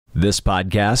This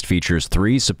podcast features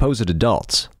three supposed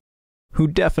adults who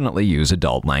definitely use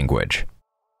adult language.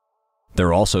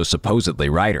 They're also supposedly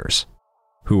writers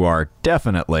who are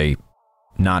definitely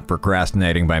not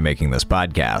procrastinating by making this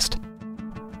podcast.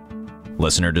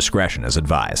 Listener discretion is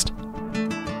advised.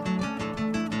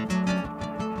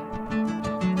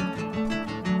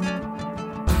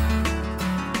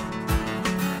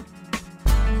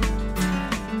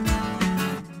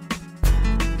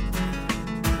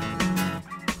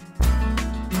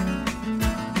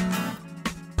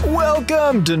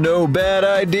 Welcome to No Bad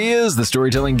Ideas, the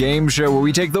storytelling game show where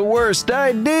we take the worst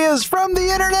ideas from the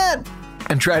internet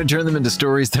and try to turn them into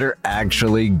stories that are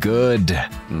actually good.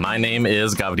 My name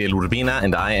is Gabriel Urbina,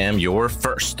 and I am your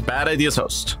first Bad Ideas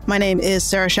host. My name is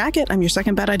Sarah Shackett. I'm your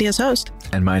second Bad Ideas host.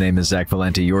 And my name is Zach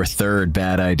Valenti, your third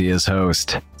Bad Ideas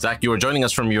host. Zach, you are joining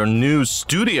us from your new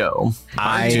studio.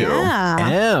 I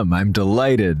am. I'm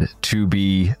delighted to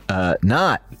be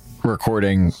not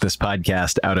recording this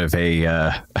podcast out of a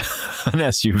an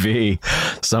SUV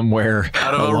somewhere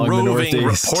out of along a roving the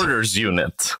Northeast. Reporters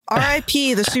unit.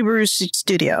 R.I.P. the Subaru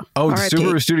studio. Oh, the R.I.P.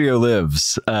 Subaru studio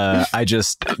lives. I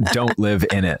just don't live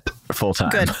in it full time.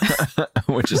 Good.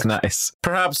 Which is nice.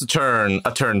 Perhaps a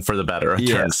turn for the better.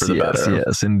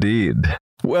 Yes, indeed.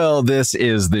 Well, this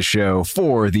is the show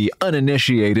for the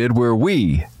uninitiated, where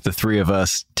we, the three of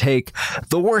us, take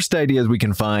the worst ideas we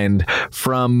can find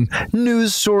from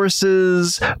news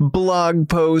sources, blog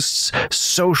posts,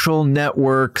 social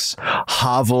networks,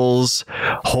 hovels,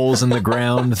 holes in the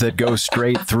ground that go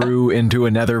straight through into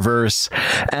a netherverse,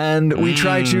 and we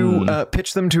try to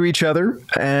pitch them to each other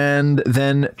and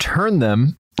then turn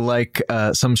them like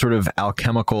some sort of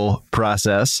alchemical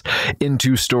process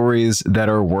into stories that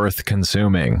are worth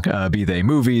consuming, be they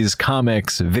movies,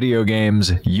 comics, video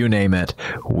games, you name it.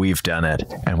 We've done it,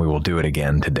 and we will do it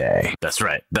again today. That's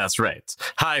right.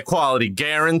 High quality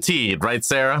guaranteed, right,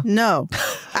 Sarah? No.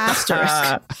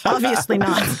 Asterisk. Obviously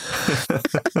not.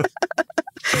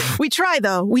 We try,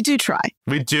 though. We do try.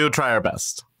 We do try our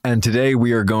best. And today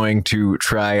we are going to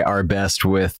try our best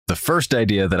with the first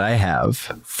idea that I have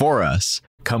for us.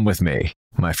 Come with me,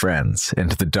 my friends,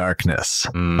 into the darkness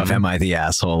of Am I the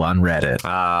Asshole on Reddit.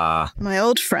 My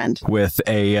old friend. With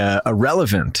a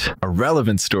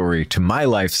relevant story to my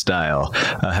lifestyle,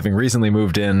 having recently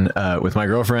moved in with my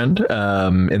girlfriend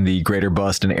in the greater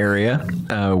Boston area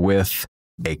with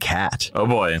a cat. Oh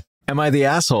boy. Am I the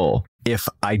asshole if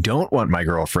I don't want my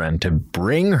girlfriend to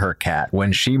bring her cat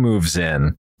when she moves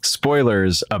in?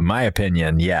 Spoilers of my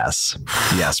opinion, yes.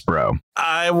 Yes, bro.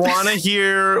 I want to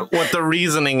hear what the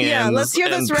reasoning is. Yeah, let's hear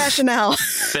this rationale.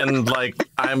 And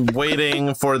I'm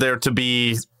waiting for there to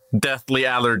be deathly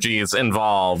allergies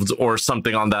involved or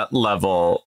something on that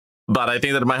level. But I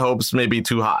think that my hopes may be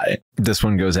too high. This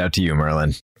one goes out to you,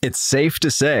 Merlin. It's safe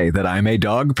to say that I'm a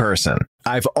dog person.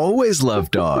 I've always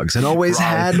loved dogs and always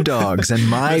had dogs, and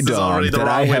my dog that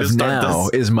I have now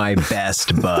is my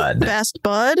best bud. Best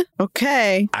bud?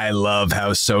 Okay. I love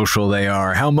how social they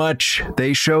are, how much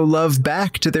they show love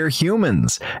back to their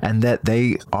humans, and that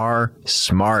they are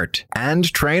smart and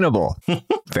trainable.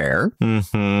 Fair?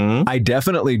 Mm-hmm. I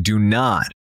definitely do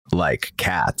not like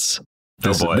cats.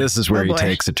 This is where he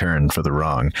takes a turn for the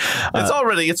wrong.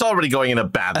 It's already going in a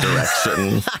bad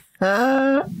direction.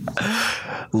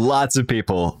 Lots of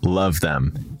people love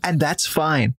them, and that's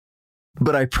fine.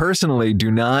 But I personally do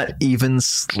not even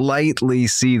slightly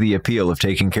see the appeal of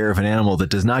taking care of an animal that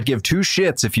does not give two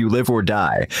shits if you live or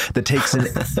die, that takes an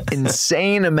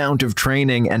insane amount of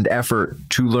training and effort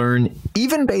to learn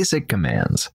even basic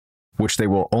commands, which they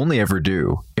will only ever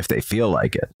do if they feel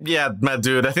like it. Yeah, my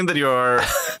dude, I think that you're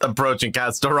approaching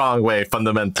cats the wrong way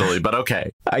fundamentally, but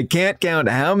okay. I can't count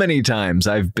how many times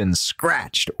I've been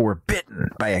scratched or bitten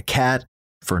by a cat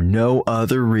for no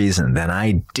other reason than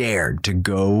I dared to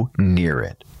go near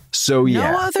it. So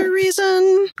yeah. No other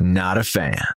reason? Not a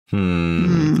fan.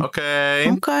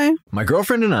 Okay. My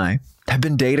girlfriend and I have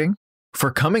been dating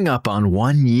for coming up on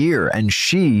 1 year, and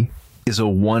she is a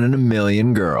 1 in a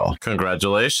million girl.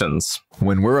 Congratulations.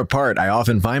 When we're apart, I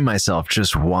often find myself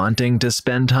just wanting to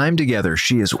spend time together.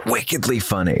 She is wickedly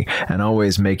funny and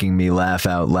always making me laugh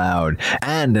out loud,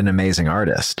 and an amazing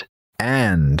artist.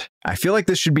 And I feel like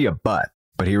this should be a but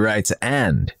he writes,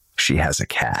 and she has a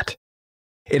cat.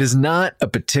 It is not a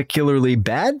particularly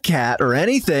bad cat or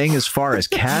anything as far as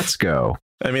cats go.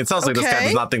 I mean, it sounds like this cat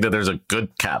does not think that there's a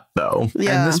good cat, though.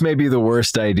 Yeah. And this may be the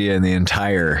worst idea in the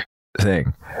entire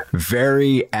thing.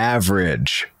 Very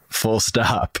average, full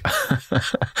stop.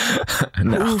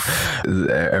 No,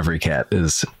 every cat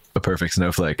is a perfect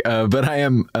snowflake. But I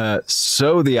am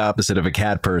so the opposite of a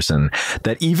cat person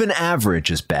that even average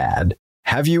is bad.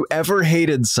 Have you ever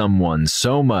hated someone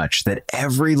so much that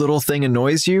every little thing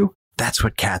annoys you? That's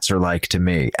what cats are like to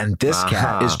me. And this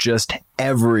cat is just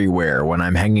everywhere when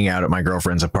I'm hanging out at my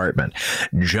girlfriend's apartment,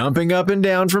 jumping up and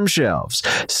down from shelves,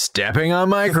 stepping on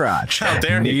my crotch,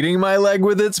 kneading my leg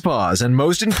with its paws, and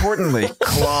most importantly,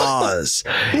 claws,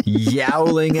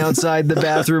 yowling outside the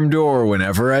bathroom door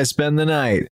whenever I spend the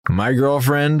night. My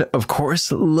girlfriend, of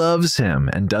course, loves him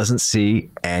and doesn't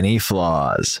see any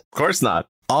flaws. Of course not.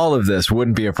 All of this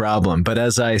wouldn't be a problem, but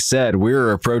as I said,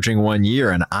 we're approaching 1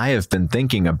 year and I have been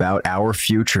thinking about our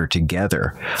future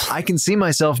together. I can see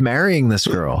myself marrying this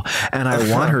girl and I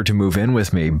want her to move in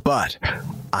with me, but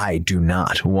I do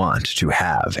not want to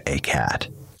have a cat.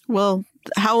 Well,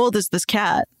 how old is this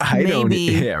cat?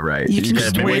 Yeah, right. You can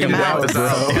just wait him out.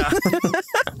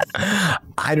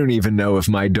 I don't even know if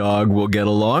my dog will get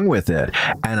along with it.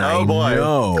 And I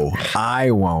know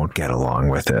I won't get along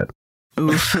with it.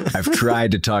 Oof. I've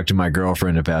tried to talk to my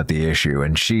girlfriend about the issue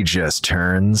and she just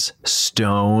turns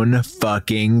stone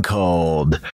fucking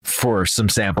cold. For some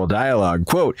sample dialogue,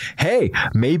 quote, "Hey,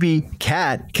 maybe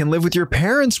Cat can live with your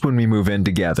parents when we move in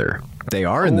together. They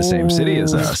are in the same city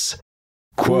as us."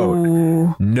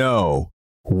 Quote, "No,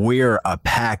 we're a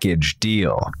package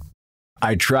deal."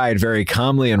 I tried very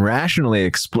calmly and rationally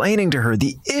explaining to her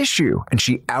the issue, and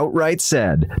she outright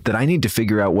said that I need to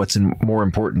figure out what's more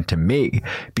important to me,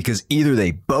 because either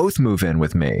they both move in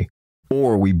with me,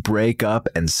 or we break up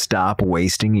and stop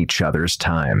wasting each other's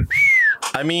time.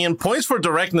 I mean, points for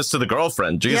directness to the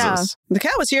girlfriend. Jesus. Yeah, the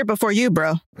cat was here before you,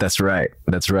 bro. That's right.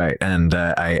 That's right. And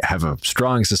I have a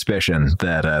strong suspicion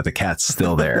that the cat's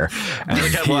still there. And the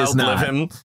cat he will is not. Him.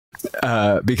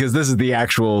 Because this is the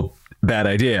actual bad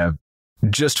idea.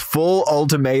 Just full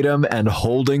ultimatum and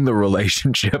holding the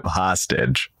relationship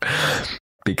hostage,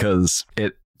 because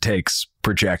it takes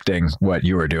projecting what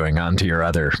you are doing onto your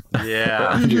other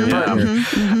onto your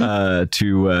partner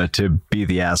to be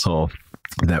the asshole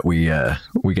that we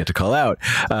get to call out.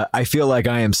 I feel like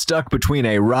I am stuck between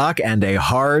a rock and a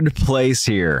hard place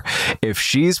here. If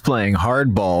she's playing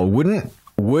hardball,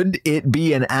 would it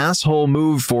be an asshole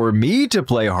move for me to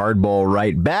play hardball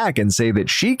right back and say that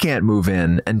she can't move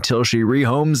in until she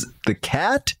rehomes the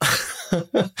cat?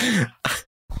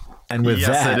 And with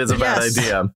that, it is a bad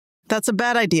idea. That's a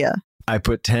bad idea. I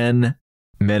put 10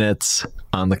 minutes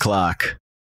on the clock.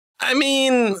 I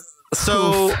mean,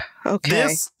 so Okay.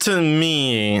 this to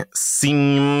me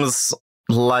seems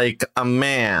like a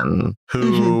man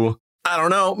who, I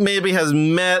don't know, maybe has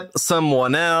met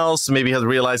someone else, maybe has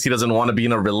realized he doesn't want to be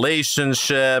in a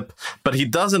relationship, but he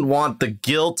doesn't want the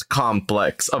guilt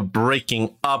complex of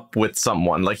breaking up with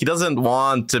someone. Like, he doesn't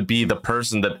want to be the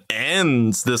person that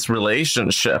ends this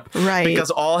relationship. Right. Because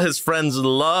all his friends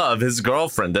love his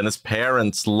girlfriend and his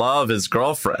parents love his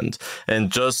girlfriend.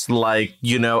 And just like,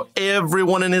 you know,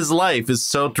 everyone in his life is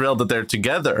so thrilled that they're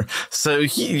together. So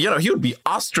he would be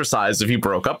ostracized if he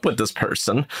broke up with this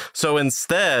person. So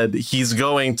instead, he's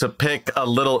going to pick a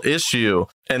little issue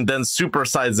and then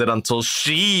supersize it until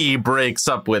she breaks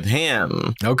up with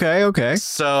him. Okay.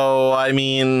 So, I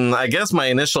mean, I guess my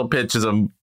initial pitch is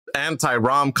an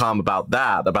anti-rom-com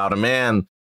about a man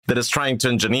that is trying to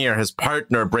engineer his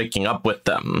partner breaking up with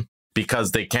them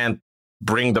because they can't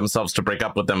bring themselves to break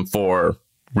up with them for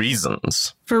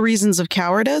reasons. For reasons of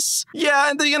cowardice? Yeah,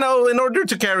 and in order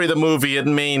to carry the movie, it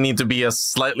may need to be a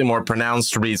slightly more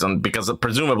pronounced reason, because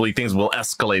presumably things will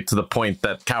escalate to the point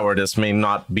that cowardice may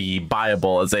not be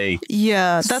viable as a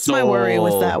that's my worry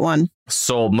with that one.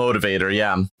 Sole motivator,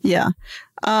 Yeah.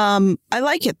 I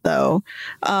like it though,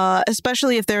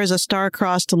 especially if there is a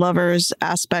star-crossed lovers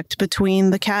aspect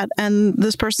between the cat and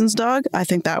this person's dog. I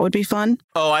think that would be fun.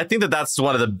 Oh, I think that's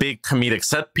one of the big comedic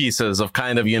set pieces of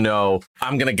kind of,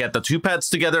 I'm going to get the two pets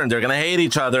together and they're going to hate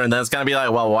each other. And then it's going to be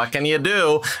like, well, what can you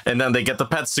do? And then they get the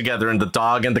pets together and the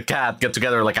dog and the cat get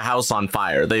together like a house on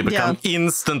fire. They become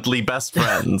instantly best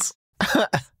friends.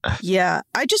 Yeah,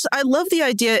 I love the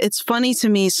idea. It's funny to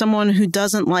me, someone who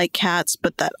doesn't like cats,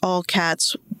 but that all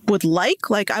cats would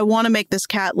like. Like, I want to make this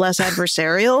cat less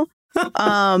adversarial.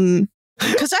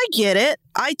 Because I get it.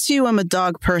 I too am a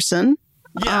dog person.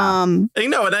 Yeah. And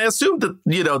I assume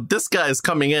that, this guy is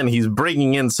coming in. He's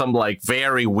bringing in some like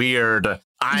very weird,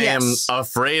 I am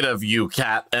afraid of you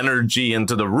cat energy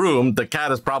into the room. The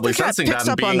cat is probably sensing that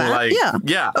and being like,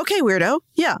 yeah. Okay, weirdo.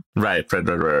 Yeah. Right.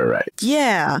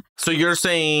 Yeah. So you're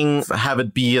saying have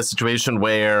it be a situation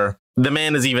where the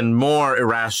man is even more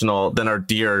irrational than our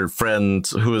dear friend,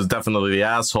 who is definitely the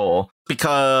asshole,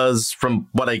 because from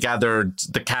what I gathered,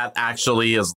 the cat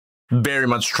actually is very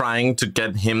much trying to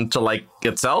get him to like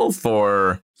itself,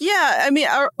 or... Yeah, I mean,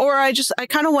 or I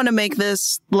kind of want to make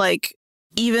this like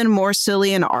even more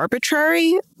silly and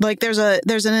arbitrary. Like there's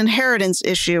an inheritance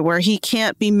issue where he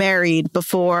can't be married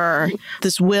before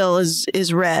this will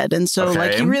is read. And so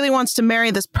like he really wants to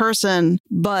marry this person,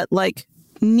 but like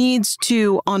needs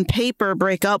to on paper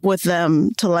break up with them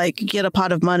to like get a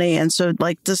pot of money, and so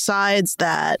like decides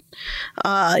that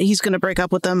he's going to break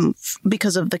up with them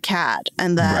because of the cat,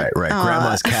 and that right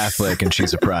grandma's Catholic and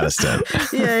she's a Protestant.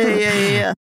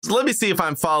 yeah. So let me see if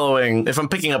I'm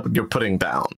picking up what you're putting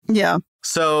down. Yeah.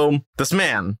 So this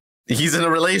man, he's in a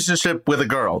relationship with a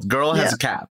girl. The girl has a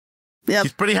cat. Yep.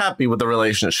 He's pretty happy with the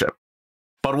relationship.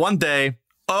 But one day,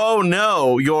 oh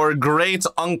no, your great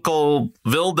uncle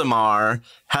Vildemar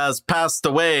has passed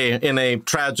away in a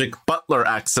tragic butler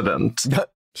accident.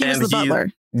 He was the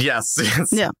butler. Yes.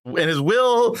 Yeah. And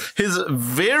his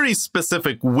very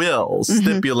specific will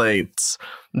stipulates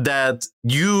that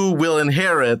you will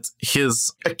inherit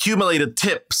his accumulated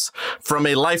tips from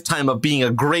a lifetime of being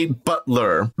a great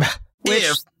butler.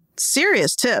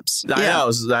 Serious tips. I know.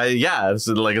 It's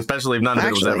like, especially if none of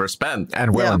it was ever spent.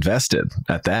 And well invested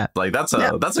at that. Like that's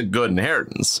a good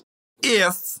inheritance.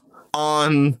 If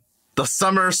on the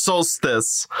summer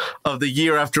solstice of the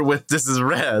year after which this is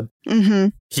read,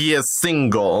 he is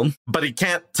single, but he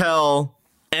can't tell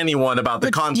anyone about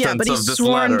the contents of this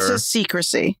letter. To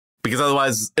secrecy. Because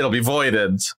otherwise it'll be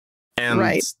voided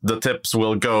and the tips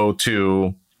will go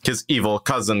to his evil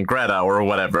cousin Greta or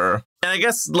whatever. And I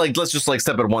guess like let's just like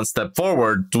step it one step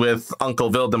forward with Uncle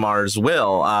Vildemar's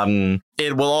will.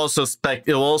 It will also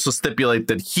stipulate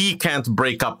that he can't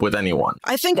break up with anyone.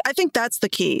 I think that's the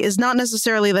key, is not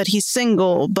necessarily that he's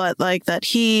single, but like that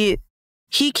he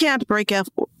can't break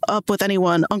up with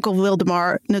anyone. Uncle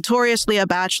Vildemar, notoriously a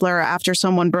bachelor after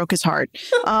someone broke his heart.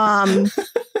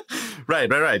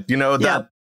 Right. You know, that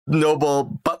noble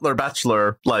butler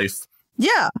bachelor life.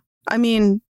 Yeah. I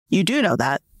mean, you do know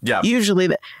that. Yeah. Usually.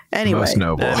 Anyway. Most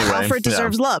noble. Alfred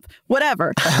deserves love.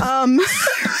 Whatever. I'm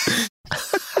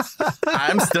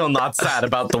still not sad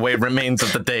about the way Remains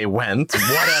of the Day went.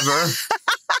 Whatever.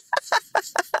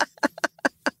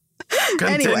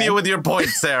 Continue with your point,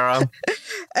 Sarah.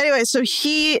 Anyway, so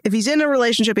if he's in a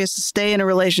relationship, he has to stay in a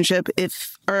relationship.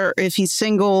 If he's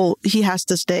single, he has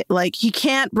to stay. Like, he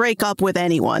can't break up with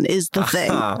anyone is the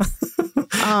thing.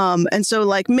 And so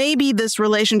like maybe this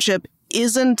relationship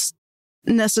isn't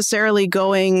necessarily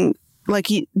going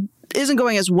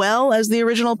as well as the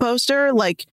original poster.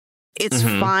 Like it's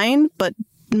fine, but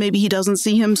maybe he doesn't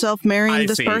see himself marrying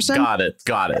this person. Got it.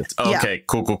 Okay,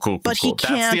 cool. But he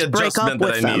can't That's the break up adjustment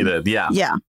with that I needed.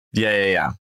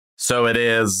 Yeah. So it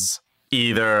is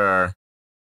either,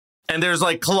 and there's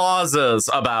like clauses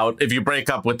about if you break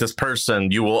up with this person,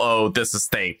 you will owe this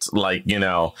estate, like, you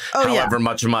know, however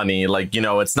much money. Like, you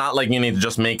know, it's not like you need to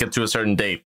just make it to a certain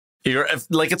date.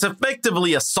 It's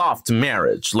effectively a soft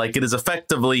marriage. Like it is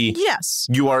effectively,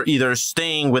 you are either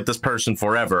staying with this person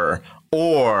forever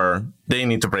or they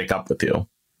need to break up with you.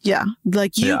 Yeah.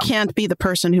 Like you can't be the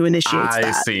person who initiates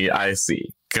that. I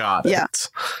see. Got it.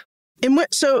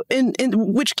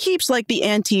 Which keeps like the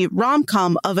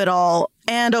anti-rom-com of it all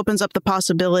and opens up the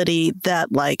possibility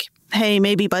that like, hey,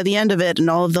 maybe by the end of it and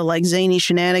all of the like zany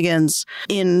shenanigans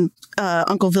in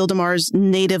Uncle Vildemar's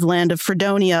native land of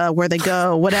Fredonia, where they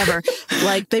go, whatever,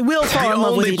 like they will fall in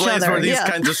love with each other. The only place where these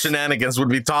kinds of shenanigans would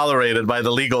be tolerated by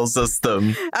the legal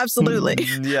system. Absolutely.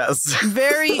 Yes.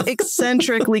 Very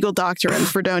eccentric legal doctrine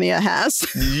Fredonia has.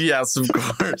 Yes, of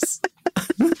course.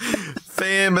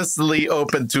 Famously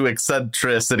open to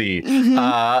eccentricity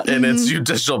in its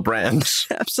judicial branch.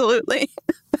 Absolutely.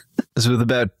 So with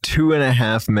about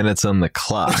 2.5 minutes on the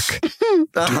clock,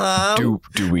 do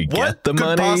we get the money?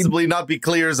 What could possibly not be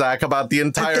clear, Zach, about the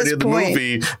entirety of the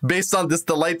movie based on this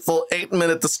delightful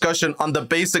 8-minute discussion on the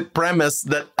basic premise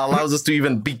that allows us to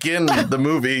even begin the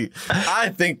movie? I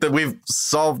think that we've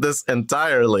solved this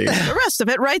entirely. The rest of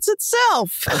it writes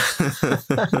itself.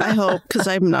 I hope, because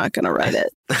I'm not going to write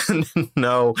it.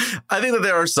 No, I think that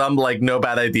there are some like no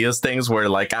bad ideas things where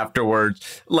like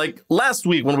afterwards, like last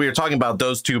week when we were talking about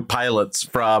those two pilots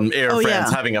from Air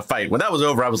France having a fight, when that was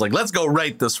over, I was like, let's go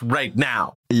write this right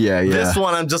now. Yeah. This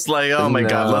one, I'm just like, oh my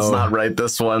God, let's not write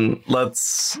this one.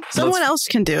 Someone else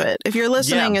can do it. If you're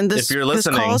listening and this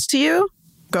calls to you,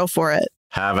 go for it.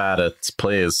 Have at it,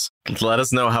 please. Let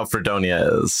us know how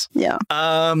Fredonia is. Yeah.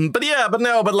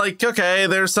 But like, okay,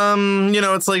 there's some,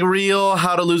 it's like real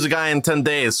how to lose a guy in 10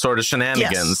 days sort of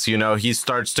shenanigans. Yes. He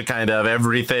starts to kind of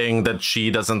everything that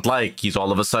she doesn't like. He's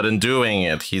all of a sudden doing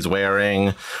it. He's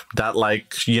wearing that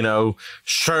like,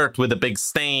 shirt with a big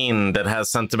stain that has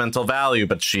sentimental value,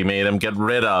 but she made him get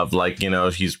rid of. Like,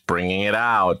 he's bringing it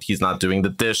out. He's not doing the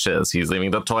dishes. He's leaving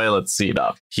the toilet seat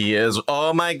up. He is,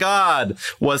 oh my God,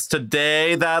 was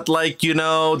today that like,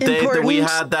 day that we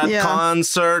had that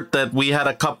concert that we had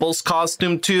a couple's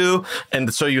costume to,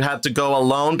 and so you had to go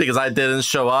alone because I didn't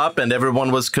show up and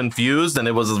everyone was confused and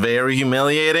it was very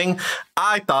humiliating.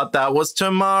 I thought that was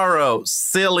tomorrow.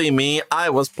 Silly me. I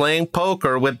was playing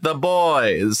poker with the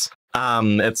boys.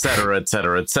 Et cetera, et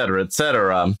cetera, et cetera, et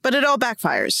cetera. But it all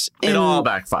backfires.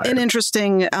 In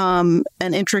interesting and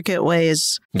intricate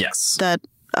ways. Yes. That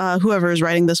whoever is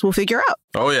writing this will figure out.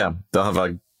 Oh, yeah. They'll have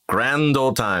a grand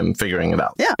old time figuring it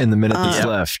out. Yeah. In the minute that's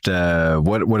left,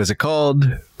 what is it called?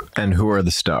 And who are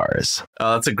the stars?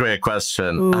 That's a great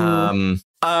question.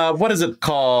 What is it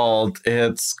called?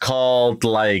 It's called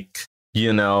like,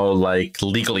 like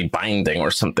Legally Binding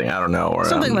or something. I don't know. Or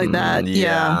something like that.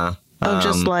 Yeah.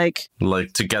 Just like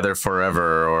Together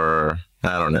Forever, or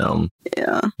I don't know.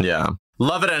 Yeah.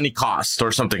 Love at any cost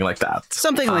or something like that.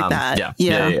 Something like that.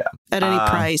 Yeah. At any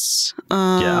price.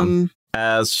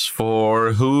 As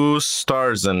for who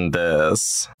stars in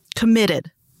this,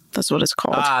 Committed. That's what it's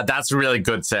called. That's really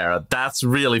good, Sarah. That's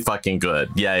really fucking good.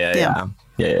 Yeah.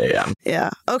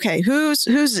 Okay, who's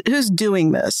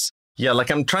doing this? Yeah,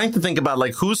 like I'm trying to think about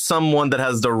like who's someone that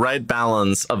has the right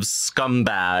balance of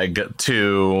scumbag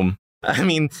to. I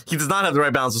mean, he does not have the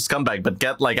right balance of scumbag, but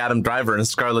get like Adam Driver and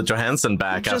Scarlett Johansson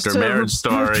back just after Marriage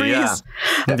Story. Yeah.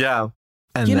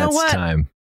 And you know that's what? Time.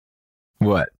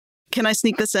 What? Can I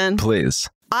sneak this in? Please.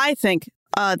 I think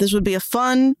this would be a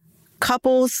fun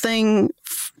couple thing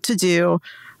to do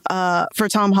for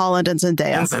Tom Holland and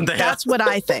Zendaya. That's what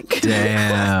I think.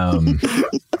 Damn.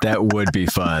 That would be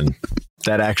fun.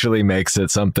 That actually makes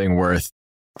it something worth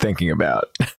thinking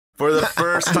about. For the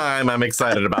first time, I'm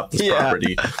excited about this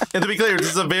property. And to be clear,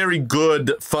 this is a very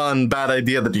good, fun, bad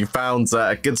idea that you found,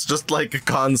 Zach. It's just like a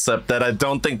concept that I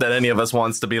don't think that any of us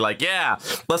wants to be like, yeah,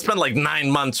 let's spend like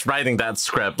 9 months writing that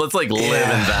script. Let's like live in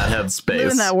that headspace.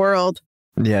 Live in that world.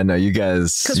 Yeah, no, you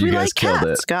guys, because we like killed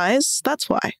cats, it. Guys. That's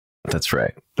why. That's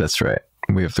right.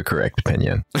 We have the correct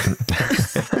opinion.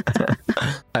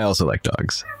 I also like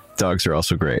dogs. Dogs are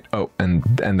also great. Oh, and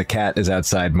the cat is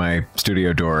outside my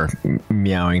studio door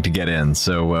meowing to get in.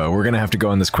 So we're going to have to go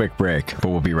on this quick break, but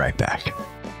we'll be right back.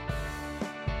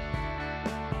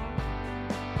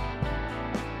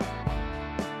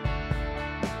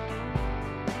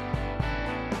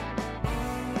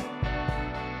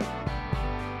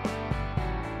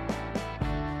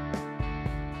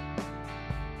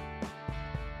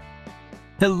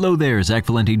 Hello there, Zach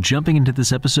Valenti jumping into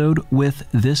this episode with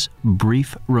this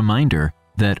brief reminder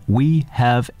that we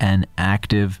have an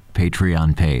active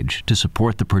Patreon page to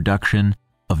support the production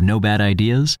of No Bad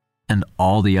Ideas and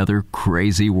all the other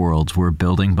crazy worlds we're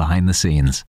building behind the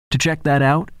scenes. To check that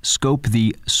out, scope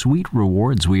the sweet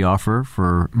rewards we offer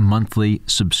for monthly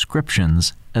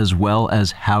subscriptions, as well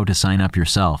as how to sign up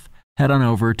yourself. Head on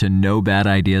over to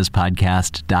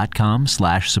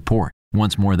nobadideaspodcast.com/support.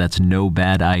 Once more, that's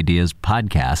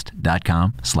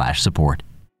nobadideaspodcast.com/support.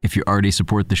 If you already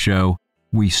support the show,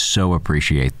 we so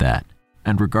appreciate that.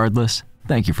 And regardless,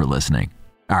 thank you for listening.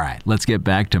 All right, let's get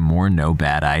back to more No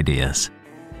Bad Ideas.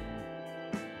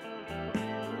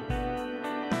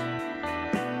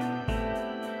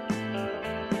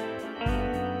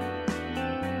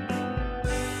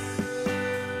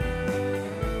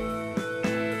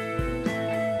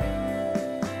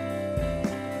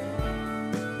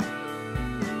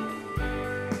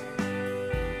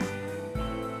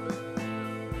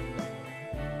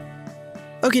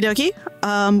 Okie dokie.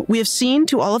 We have seen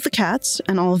to all of the cats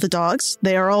and all of the dogs.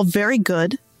 They are all very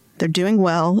good. They're doing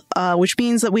well, which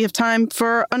means that we have time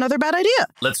for another bad idea.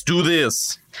 Let's do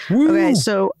this. Woo. Okay,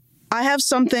 so I have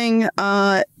something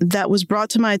that was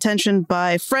brought to my attention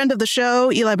by friend of the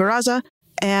show, Eli Barraza,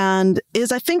 and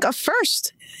is, I think, a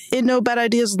first in No Bad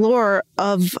Ideas lore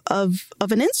of an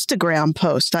Instagram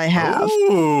post I have.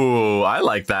 Ooh, I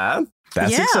like that.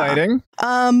 That's exciting.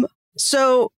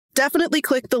 So definitely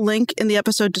click the link in the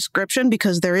episode description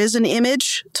because there is an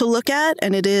image to look at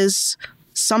and it is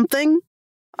something.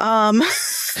 So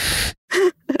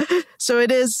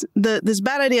it is this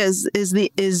bad idea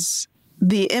is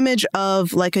the image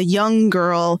of like a young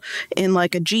girl in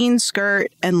like a jean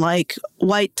skirt and like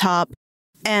white top,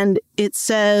 and it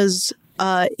says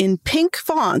in pink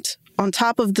font on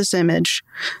top of this image,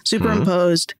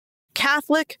 superimposed,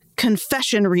 Catholic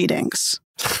confession readings.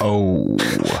 Oh,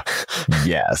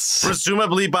 yes.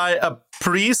 Presumably by a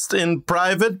priest in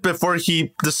private before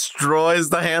he destroys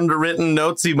the handwritten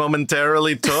notes he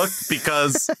momentarily took,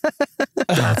 because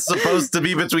that's supposed to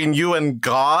be between you and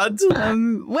God.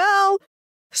 Well,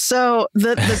 so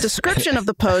the description of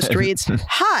the post reads,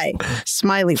 "Hi,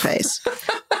 smiley face."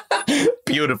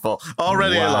 Beautiful.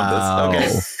 Already I love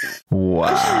this. Okay.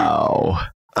 Wow.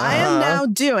 I am now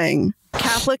doing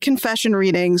Catholic confession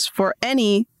readings for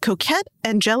any coquette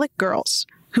angelic girls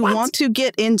who want to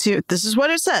get into, this is what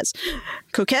it says,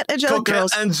 coquette angelic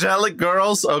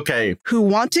girls? Okay. who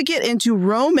want to get into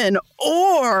Roman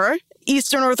or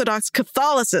Eastern Orthodox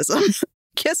Catholicism.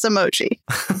 Kiss emoji.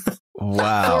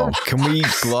 Wow. Can we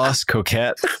gloss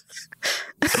coquette?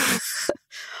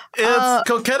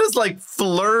 Coquette is like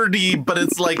flirty, but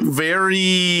it's like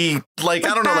very, like,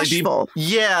 I don't know, like bashful.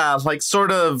 Yeah, like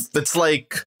sort of, it's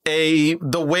like the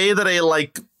way that a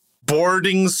like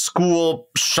boarding school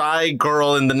shy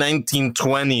girl in the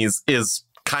 1920s is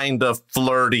kind of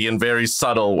flirty in very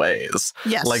subtle ways.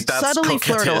 Yes, like that's subtly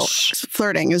coquettish.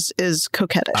 flirting is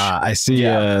coquettish. I see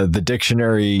the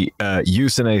dictionary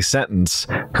use in a sentence.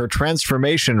 Her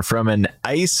transformation from an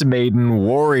ice maiden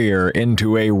warrior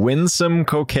into a winsome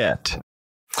coquette.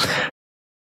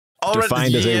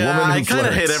 Defined as a woman who I kind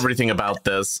of hate flirts. everything about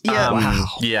this. Yeah.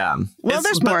 Yeah. Well,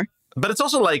 there's more. But it's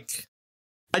also like,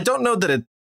 I don't know that it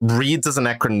reads as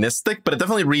anachronistic, but it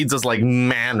definitely reads as like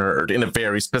mannered in a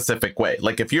very specific way.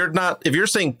 Like if you're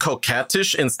saying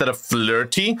coquettish instead of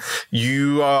flirty,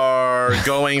 you are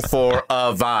going for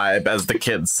a vibe, as the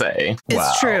kids say.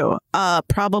 It's true.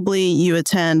 Probably you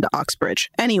attend Oxbridge.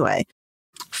 Anyway,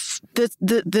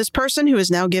 this person who is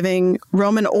now giving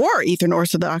Roman or Eastern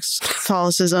Orthodox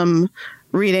Catholicism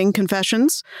reading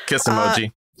confessions. Kiss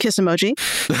emoji. Kiss emoji.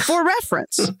 For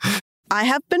reference, I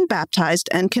have been baptized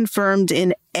and confirmed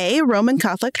in a Roman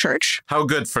Catholic church. How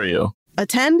good for you.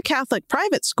 Attend Catholic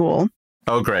private school.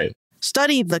 Oh, great.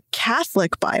 Study the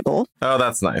Catholic Bible. Oh,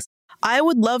 that's nice. I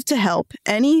would love to help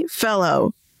any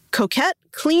fellow coquette,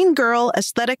 clean girl,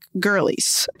 aesthetic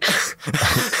girlies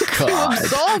to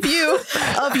absolve you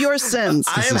of your sins.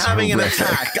 I am having an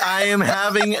attack. I am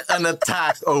having an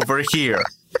attack over here.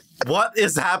 What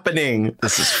is happening?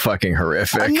 This is fucking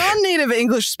horrific. A non-native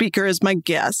English speaker is my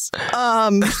guess.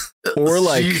 Or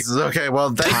like Jesus, okay,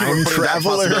 well, thank you for putting that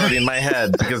possibility in my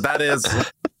head, because that is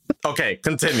okay.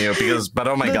 Continue, but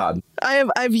oh my God,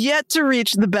 I've yet to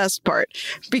reach the best part,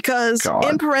 because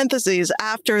in parentheses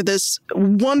after this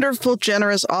wonderful,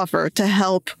 generous offer to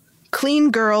help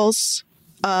clean girls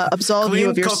absolve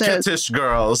you of your sins, coquettish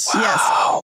girls. Wow.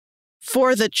 Yes.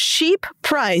 For the cheap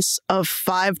price of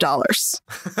 $5.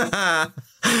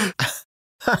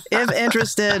 If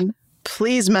interested,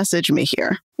 please message me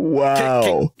here.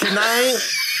 wow. Can I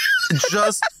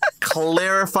just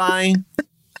clarify?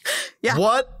 Yeah.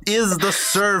 What is the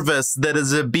service that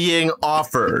is being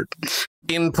offered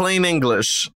in plain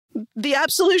English? The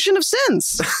absolution of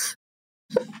sins.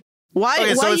 Why so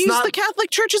it's use not- the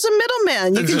Catholic Church as a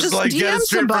middleman? You can just like get DM it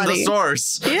straight from somebody. the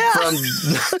source. Yeah.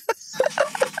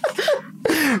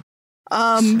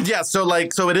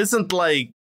 So it isn't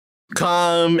like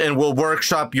come and we'll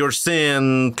workshop your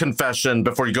sin confession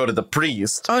before you go to the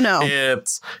priest. Oh no.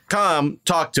 It's come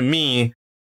talk to me.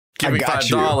 Give me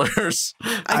 $5.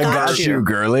 I got you,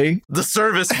 girly. The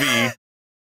service fee.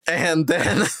 And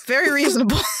then Very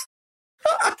reasonable.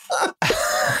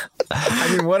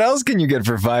 I mean, what else can you get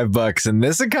for $5 in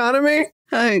this economy?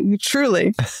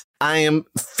 Truly. I am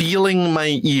feeling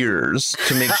my ears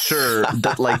to make sure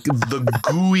that like the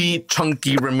gooey,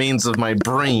 chunky remains of my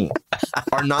brain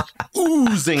are not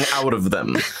oozing out of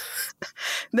them.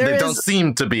 They don't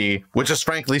seem to be, which is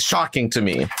frankly shocking to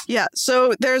me. Yeah.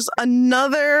 So there's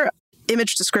another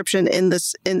image description in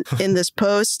this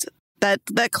post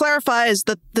that clarifies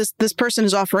that this person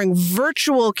is offering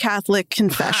virtual Catholic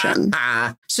confession.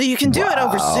 So you can do it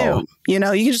over Zoom. You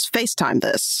know, you can just FaceTime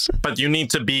this. But you need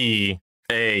to be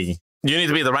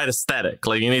the right aesthetic.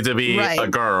 Like you need to be a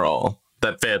girl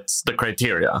that fits the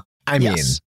criteria. I mean,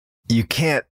 you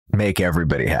can't make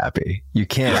everybody happy. You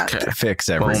can't fix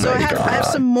everybody. So I have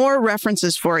some more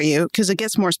references for you because it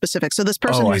gets more specific. So this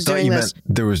person who's doing this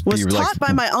was taught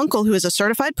by my uncle, who is a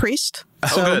certified priest.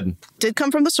 So good. Did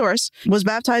come from the source, was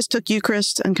baptized, took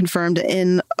Eucharist, and confirmed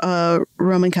in a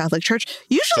Roman Catholic church.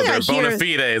 Usually so I hear bona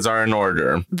fides are in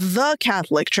order. The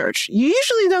Catholic Church. You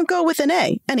usually don't go with an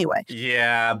A. Anyway.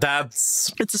 Yeah,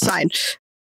 it's a sign.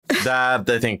 That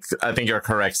I think you're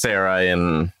correct, Sarah,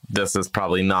 and this is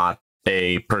probably not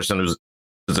a person who's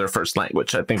their first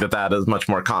language. I think that is much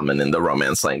more common in the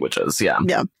Romance languages. Yeah.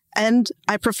 Yeah. And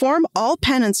I perform all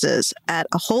penances at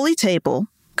a holy table,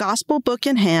 gospel book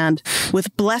in hand,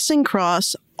 with blessing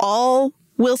cross, all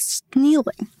whilst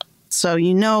kneeling. So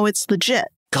you know it's legit.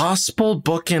 Gospel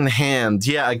book in hand.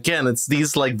 Yeah, again, it's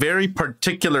these like very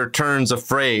particular turns of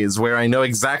phrase where I know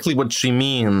exactly what she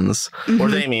means. Or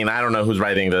they mean. I don't know who's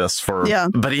writing this for. Yeah.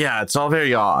 But yeah, it's all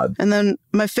very odd. And then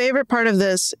my favorite part of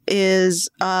this is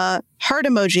heart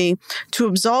emoji. To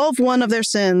absolve one of their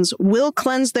sins will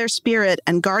cleanse their spirit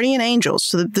and guardian angels,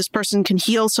 so that this person can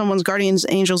heal someone's guardian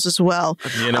angels as well.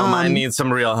 You know, mine needs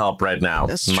some real help right now.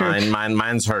 That's true.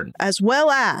 Mine's hurting. As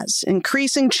well as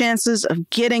increasing chances of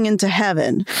getting into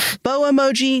heaven. Bow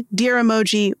emoji, deer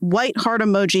emoji, white heart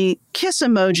emoji, kiss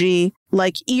emoji,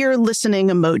 like ear listening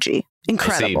emoji.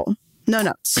 Incredible. No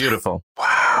notes. Beautiful.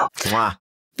 Wow. Wow.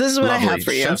 This is what Lovely. I have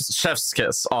for you. Chef's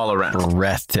kiss all around.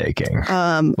 Breathtaking.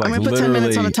 I'm going to put 10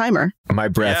 minutes on a timer. My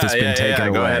breath has been taken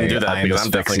away. Go ahead and do that I am because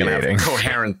I'm definitely going to have asphyxiating.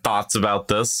 coherent thoughts about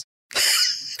this.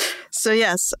 So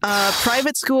yes,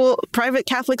 private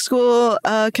Catholic school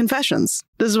confessions.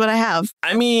 This is what I have.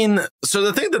 I mean, so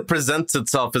the thing that presents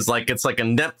itself is like, it's like a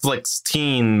Netflix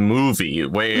teen movie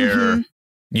where,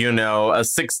 you know, a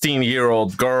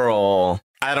 16-year-old girl,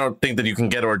 I don't think that you can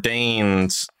get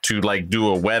ordained to like do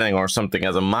a wedding or something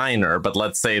as a minor, but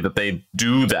let's say that they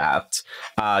do that,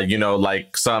 you know,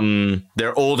 like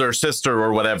their older sister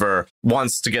or whatever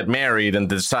wants to get married and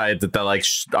decide that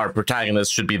our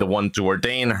protagonist should be the one to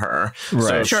ordain her.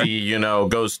 Right. So she, you know,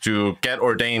 goes to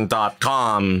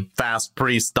getordained.com,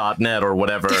 fastpriest.net or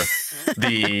whatever,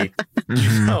 the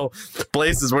you know,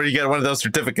 places where you get one of those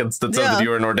certificates that says that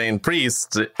you're an ordained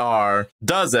priest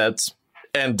does it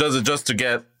just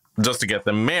to get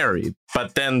them married,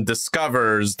 but then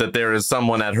discovers that there is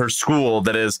someone at her school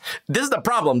this is the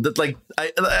problem that like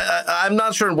I'm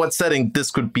not sure in what setting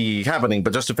this could be happening,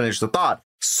 but just to finish the thought,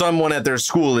 someone at their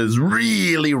school is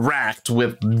really racked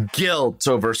with guilt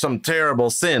over some terrible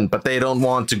sin, but they don't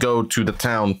want to go to the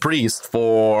town priest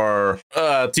for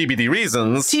TBD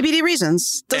reasons. TBD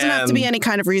reasons. Doesn't have to be any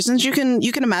kind of reasons. You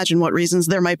can imagine what reasons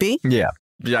there might be. Yeah,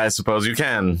 I suppose you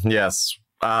can. Yes.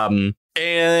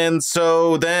 And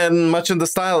so then, much in the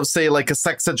style of, say, like a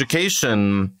sex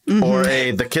education or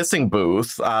the kissing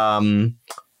booth, one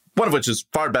of which is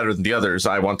far better than the others.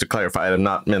 I want to clarify. I'm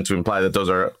not meant to imply that those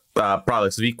are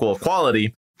products of equal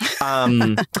quality.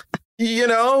 You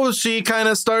know, she kind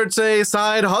of starts a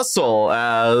side hustle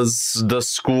as the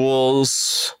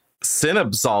school's sin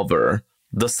absolver,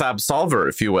 the Sabsolver,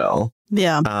 if you will.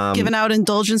 Yeah. Giving out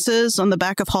indulgences on the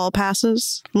back of hall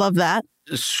passes. Love that.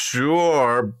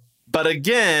 Sure. But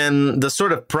again, the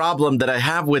sort of problem that I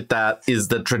have with that is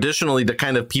that traditionally the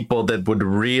kind of people that would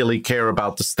really care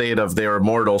about the state of their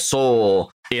immortal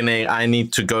soul in a I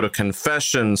need to go to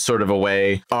confession sort of a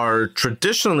way are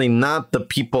traditionally not the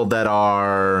people that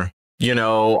are, you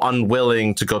know,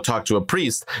 unwilling to go talk to a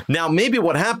priest. Now, maybe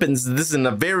what happens is this is in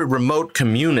a very remote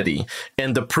community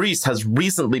and the priest has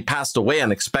recently passed away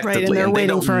unexpectedly. Right, and they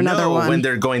don't for another know one. when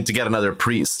they're going to get another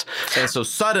priest. And so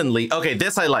suddenly, okay,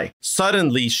 this I like.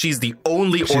 Suddenly, she's the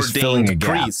only ordained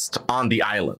priest on the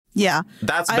island. Yeah.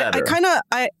 That's better.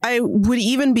 I would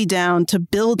even be down to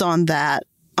build on that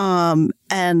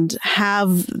and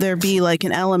have there be like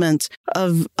an element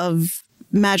of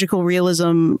magical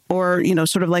realism or, you know,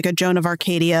 sort of like a Joan of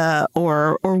Arcadia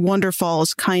or Wonder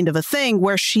Falls kind of a thing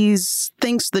where she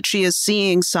thinks that she is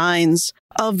seeing signs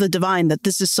of the divine, that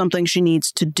this is something she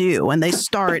needs to do. And they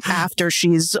start after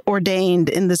she's ordained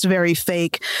in this very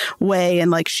fake way. And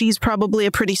like, she's probably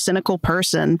a pretty cynical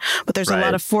person, but there's a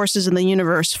lot of forces in the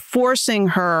universe forcing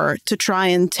her to try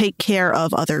and take care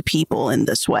of other people in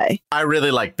this way. I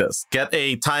really like this. Get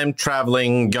a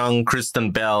time-traveling young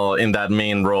Kristen Bell in that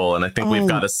main role, and I think we've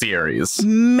got a series.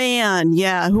 Man,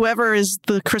 yeah. Whoever is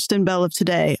the Kristen Bell of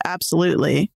today,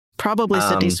 absolutely. Probably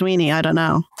Sydney Sweeney. I don't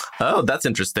know. Oh, that's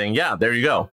interesting. Yeah, there you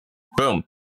go. Boom.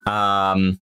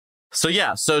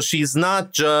 So she's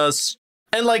not just...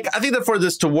 And like, I think that for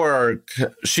this to work,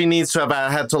 she needs to have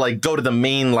had to like go to the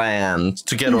mainland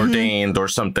to get ordained or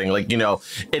something. Like, you know,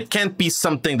 it can't be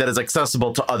something that is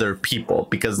accessible to other people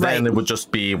because then it would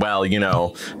just be, well, you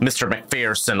know, Mr.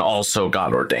 McPherson also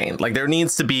got ordained. Like, there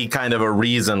needs to be kind of a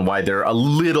reason why they're a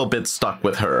little bit stuck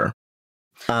with her.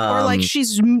 Or like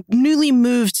she's newly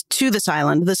moved to this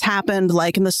island. This happened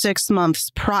like in the 6 months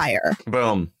prior.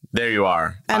 Boom. There you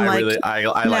are. And I now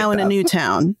like that. in a new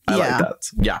town. I like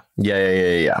that.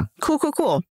 Yeah.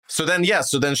 Cool. So then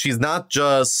she's not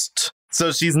just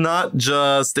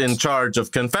in charge of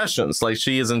confessions. Like,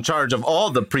 she is in charge of all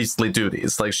the priestly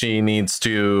duties. Like, she needs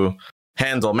to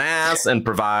handle mass and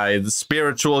provide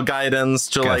spiritual guidance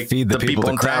to like feed the people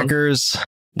in crackers. town.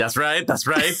 That's right.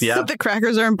 Yeah. The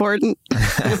crackers are important.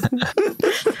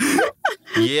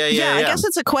 Yeah. I guess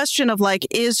it's a question of like,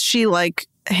 is she like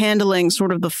handling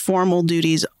sort of the formal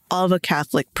duties of a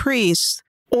Catholic priest,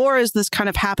 or is this kind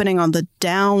of happening on the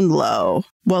down low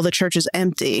while the church is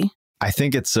empty? I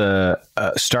think it's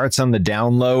starts on the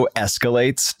down low,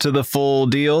 escalates to the full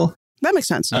deal. That makes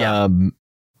sense. Yeah.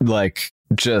 Like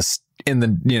just in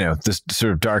the, this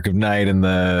sort of dark of night and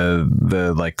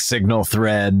the like signal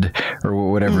thread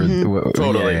or whatever.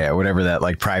 Totally. Yeah, whatever that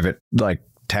like private like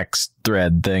text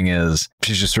thread thing is.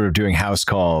 She's just sort of doing house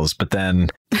calls, but then,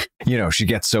 she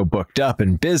gets so booked up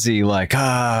and busy, like,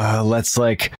 let's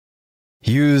like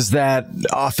use that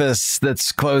office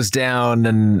that's closed down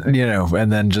and,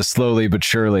 and then just slowly but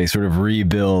surely sort of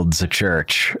rebuilds a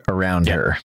church around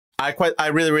her. I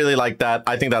really, really like that.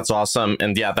 I think that's awesome.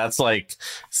 And yeah, that's like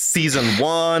season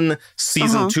 1,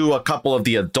 season 2, a couple of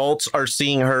the adults are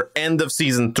seeing her. End of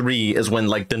season 3 is when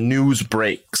like the news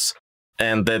breaks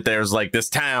and that there's like this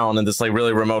town and this like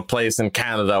really remote place in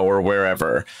Canada or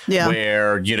wherever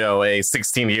where, a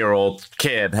 16-year-old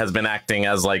kid has been acting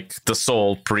as like the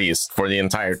sole priest for the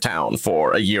entire town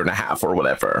for a year and a half or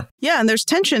whatever. Yeah. And there's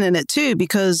tension in it, too,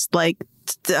 because like,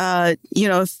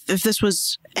 if this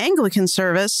was Anglican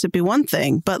service, it'd be one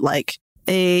thing, but like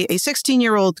a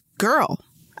 16-year-old girl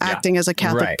acting as a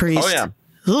Catholic priest. Oh, yeah.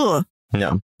 Ugh.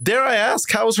 Yeah. Dare I ask,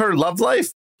 how's her love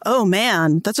life? Oh,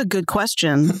 man, that's a good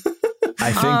question.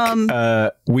 I think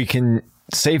we can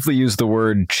safely use the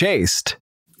word chaste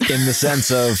in the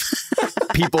sense of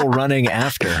people running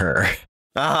after her.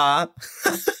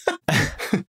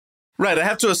 Right, I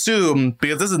have to assume,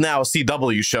 because this is now a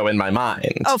CW show in my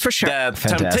mind. Oh, for sure. That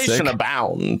Fantastic. temptation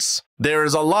abounds.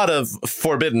 There's a lot of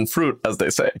forbidden fruit, as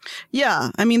they say. Yeah,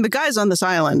 I mean, the guys on this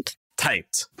island.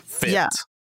 Tight. Fit. Yeah.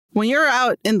 When you're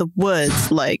out in the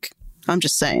woods, like, I'm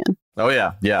just saying. Oh,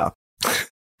 yeah.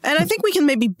 And I think we can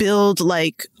maybe build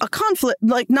like a conflict,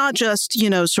 like not just,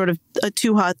 sort of a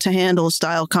too hot to handle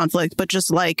style conflict, but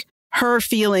just like her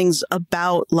feelings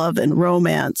about love and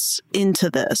romance into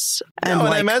this. And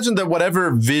I imagine that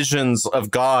whatever visions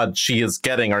of God she is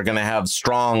getting are going to have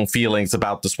strong feelings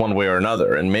about this one way or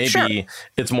another. And maybe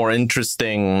it's more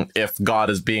interesting if God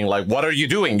is being like, what are you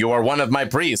doing? You are one of my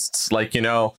priests. Like,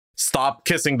 stop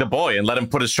kissing the boy and let him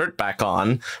put his shirt back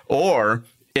on. Or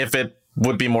if it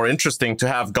would be more interesting to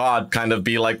have God kind of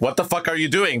be like, what the fuck are you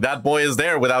doing? That boy is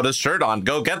there without his shirt on.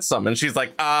 Go get some. And she's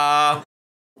like, that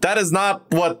is not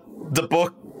what the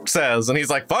book says. And he's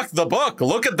like, fuck the book.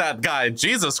 Look at that guy.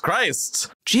 Jesus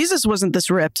Christ. Jesus wasn't this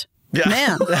ripped. Yeah.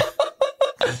 Man.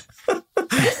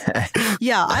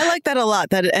 Yeah, I like that a lot.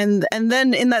 That and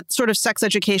then in that sort of sex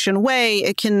education way,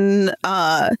 it can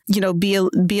be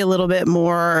a little bit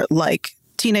more like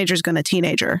teenager's gonna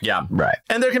teenager. Yeah, right.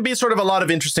 And there can be sort of a lot of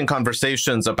interesting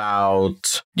conversations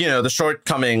about, the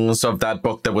shortcomings of that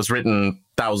book that was written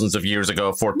thousands of years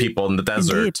ago for people in the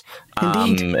desert.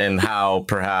 Indeed. And how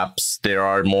perhaps there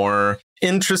are more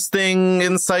interesting,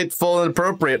 insightful, and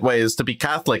appropriate ways to be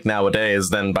Catholic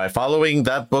nowadays than by following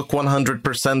that book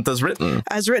 100% as written.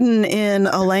 As written in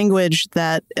a language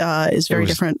that is very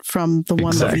different from the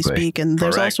one that we speak. And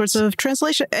there's all sorts of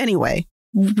translation. Anyway.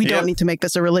 We don't need to make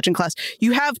this a religion class.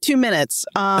 You have 2 minutes.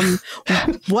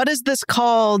 What is this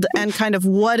called? And kind of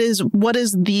what is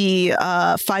the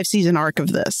 5-season arc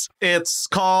of this?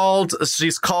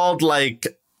 She's called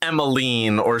like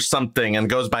Emmeline or something and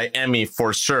goes by Emmy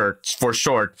for short,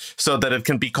 so that it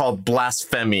can be called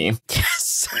Blasphemy.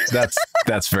 Yes.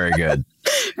 That's very good.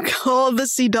 Call the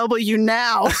CW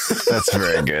now. That's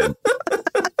very good.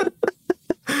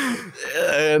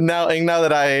 Now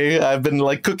that I've been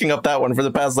like cooking up that one for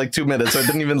the past like 2 minutes, I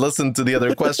didn't even listen to the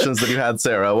other questions that you had,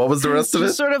 Sarah. What was the rest of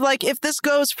it? Sort of like if it's a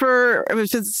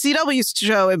CW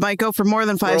show, it might go for more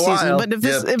than 5 seasons. But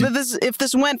if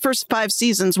this went for 5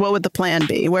 seasons, what would the plan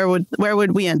be? Where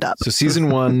would we end up? So season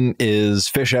 1 is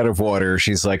fish out of water.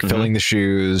 She's like filling the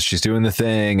shoes. She's doing the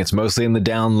thing. It's mostly in the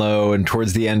down low. And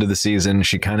towards the end of the season,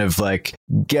 she kind of like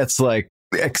gets like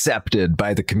accepted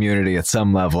by the community at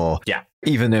some level. Yeah.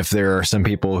 Even if there are some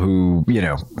people who,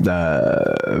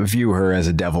 view her as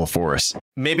a devil force.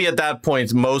 Maybe at that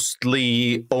point,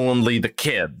 mostly only the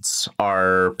kids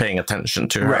are paying attention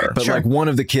to her. Right. But like one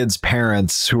of the kids'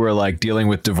 parents who are like dealing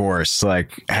with divorce,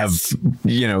 like have,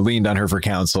 leaned on her for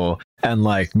counsel. And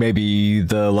like maybe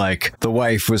the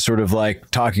wife was sort of like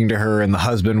talking to her and the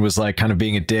husband was like kind of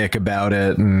being a dick about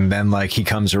it. And then like he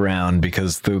comes around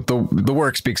because the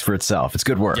work speaks for itself. It's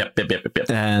good work. Yep.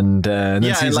 And then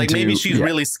and like maybe she's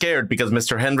really scared because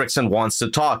Mr. Hendrickson wants to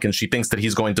talk and she thinks that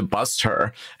he's going to bust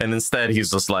her. And instead he's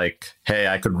just like, hey,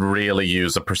 I could really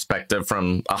use a perspective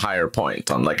from a higher point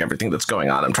on like everything that's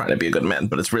going on. I'm trying to be a good man,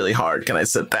 but it's really hard. Can I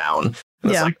sit down?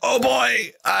 And it's like, oh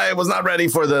boy, I was not ready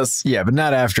for this. Yeah, but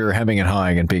not after hemming and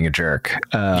hawing and being a jerk.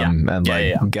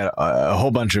 Get a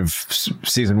whole bunch of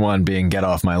season 1 being get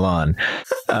off my lawn.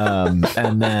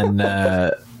 And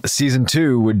then season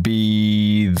 2 would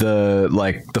be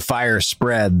the fire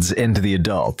spreads into the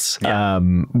adults,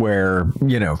 where,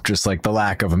 you know, just like the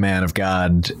lack of a man of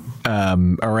God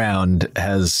around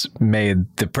has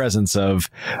made the presence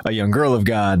of a young girl of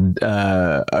God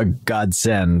a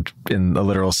godsend in a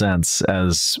literal sense,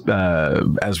 as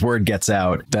word gets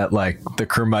out that like the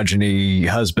curmudgeon-y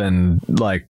husband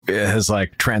like has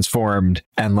like transformed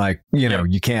and like, you know,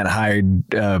 you can't hide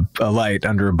a light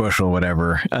under a bushel,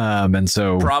 whatever. And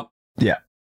so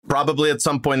probably at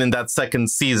some point in that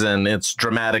second season, it's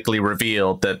dramatically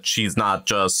revealed that she's not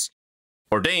just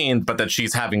ordained, but that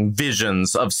she's having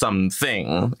visions of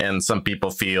something. And some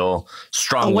people feel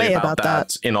strongly about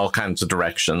that in all kinds of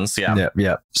directions.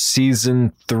 Yeah.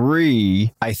 Season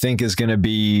 3, I think, is going to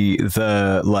be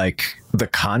the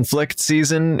conflict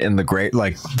season in the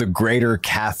greater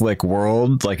Catholic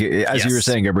world. Like, as you were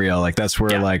saying, Gabrielle, like that's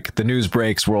where like the news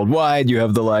breaks worldwide. You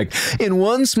have the like, in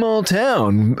one small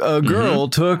town, a girl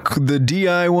took the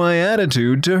DIY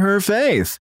attitude to her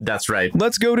faith. That's right.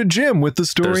 Let's go to Jim with the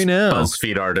story now.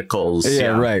 BuzzFeed articles.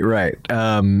 Yeah, right.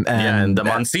 And the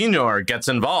Monsignor gets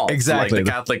involved. Exactly. Like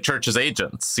the Catholic Church's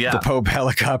agents. Yeah. The Pope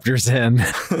helicopters in.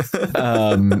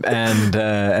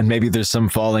 And maybe there's some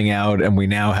falling out, and we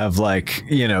now have like,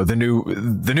 you know, the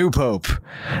new Pope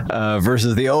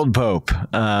versus the old Pope.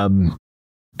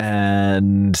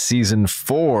 And season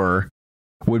 4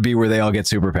 would be where they all get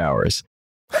superpowers.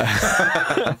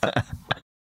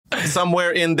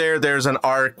 Somewhere in there's an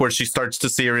arc where she starts to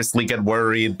seriously get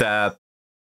worried that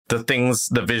the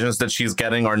visions that she's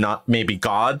getting are not maybe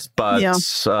God, but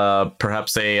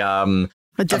perhaps a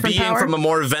being power from a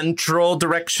more ventral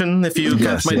direction, if you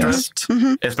catch my drift.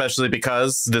 Especially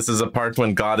because this is a part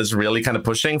when God is really kind of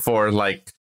pushing for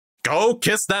like, go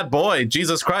kiss that boy,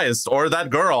 Jesus Christ, or that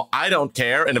girl. I don't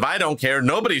care. And if I don't care,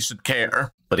 nobody should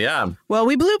care. But yeah. Well,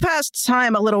 we blew past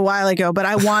time a little while ago, but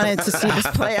I wanted to see this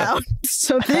play out.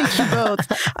 So thank you both.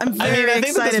 I'm very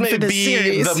excited for this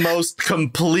series. The most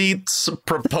complete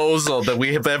proposal that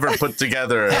we have ever put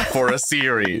together for a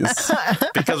series.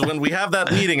 Because when we have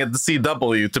that meeting at the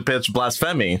CW to pitch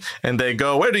Blasphemy, and they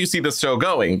go, where do you see this show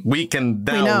going? We can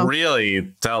now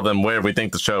really tell them where we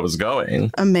think the show is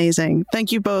going. Amazing.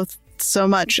 Thank you both so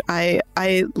much. I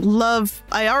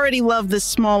already love this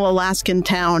small Alaskan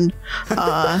town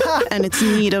and its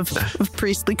need of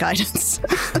priestly guidance.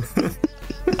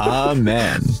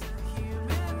 Amen.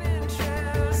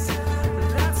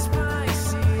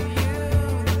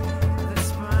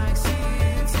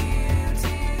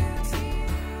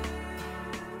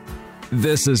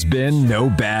 This has been No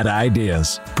Bad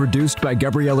Ideas, produced by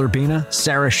Gabrielle Urbina,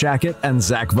 Sarah Shackett, and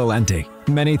Zach Valenti.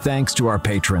 Many thanks to our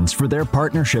patrons for their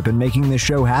partnership in making this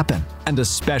show happen. And a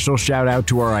special shout out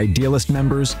to our Idealist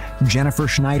members, Jennifer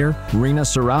Schneider, Rena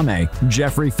Sarame,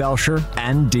 Jeffrey Felsher,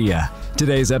 and Dia.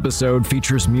 Today's episode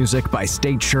features music by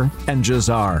Stateshire and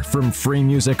Jazar from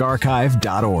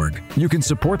freemusicarchive.org. You can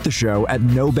support the show at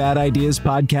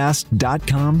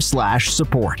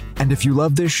nobadideaspodcast.com/support. And if you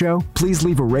love this show, please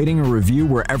leave a rating or review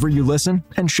wherever you listen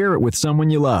and share it with someone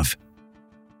you love.